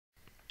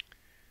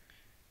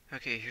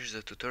Okay, here's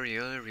the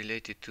tutorial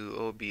related to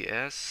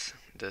OBS,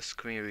 the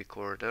screen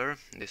recorder,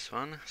 this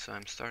one. So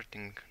I'm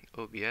starting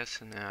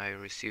OBS and I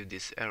received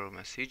this error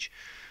message.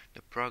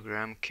 The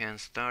program can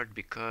start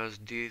because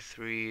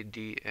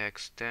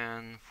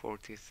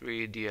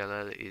D3DX1043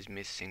 DLL is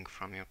missing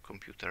from your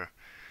computer.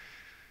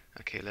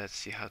 Okay, let's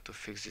see how to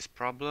fix this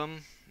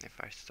problem. If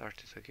I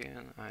start it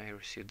again, I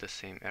received the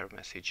same error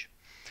message.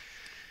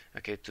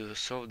 Okay, to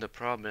solve the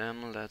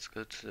problem, let's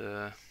go to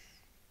the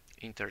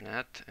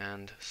internet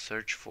and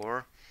search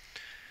for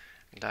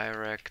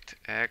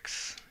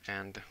DirectX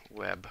and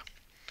web.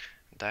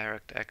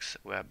 DirectX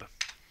web.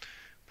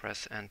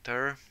 Press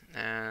enter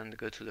and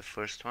go to the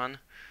first one.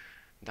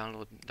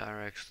 Download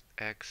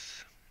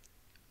DirectX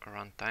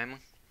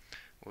runtime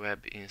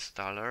web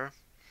installer.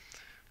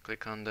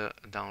 Click on the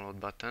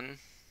download button.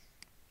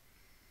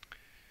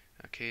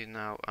 Okay,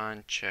 now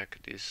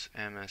uncheck this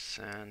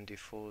MSN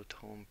default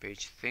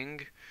homepage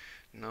thing.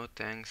 No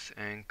thanks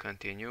and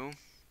continue.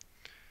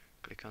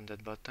 Click on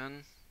that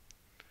button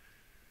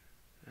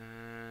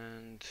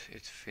and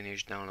it's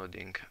finished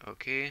downloading.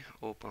 Okay,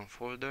 open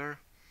folder.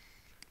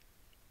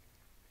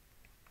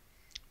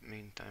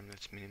 Meantime,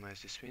 let's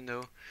minimize this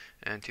window,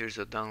 and here's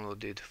a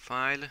downloaded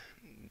file,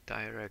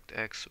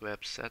 DirectX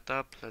web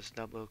setup. Let's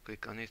double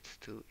click on it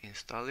to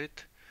install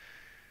it.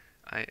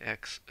 I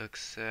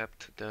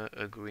accept the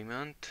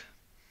agreement.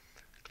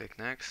 Click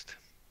next.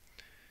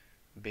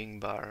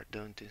 Bing bar,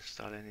 don't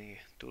install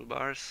any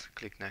toolbars.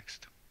 Click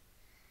next.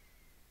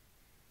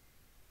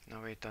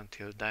 Now wait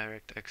until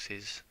DirectX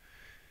is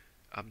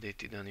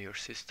updated on your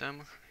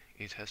system.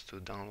 It has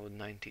to download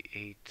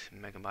 98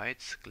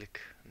 megabytes.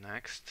 Click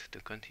next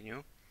to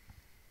continue.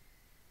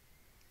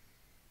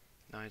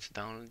 Now it's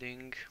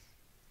downloading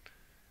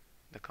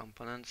the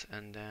components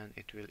and then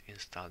it will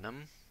install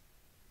them.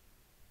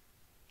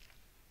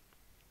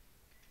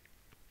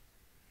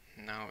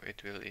 Now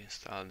it will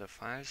install the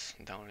files.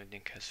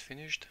 Downloading has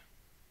finished.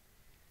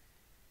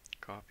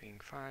 Copying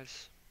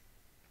files.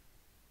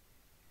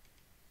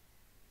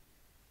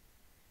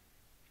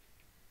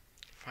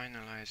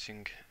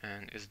 Finalizing,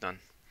 and it's done.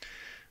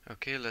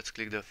 Okay, let's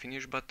click the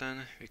finish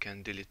button. We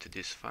can delete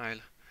this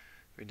file.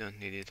 We don't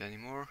need it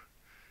anymore.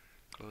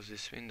 Close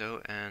this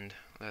window and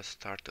let's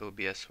start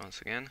OBS once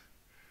again.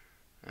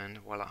 And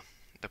voila,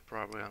 the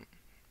problem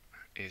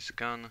is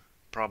gone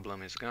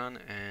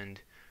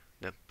and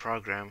the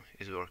program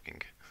is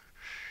working.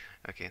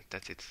 Okay,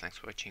 that's it. Thanks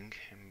for watching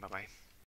and bye bye.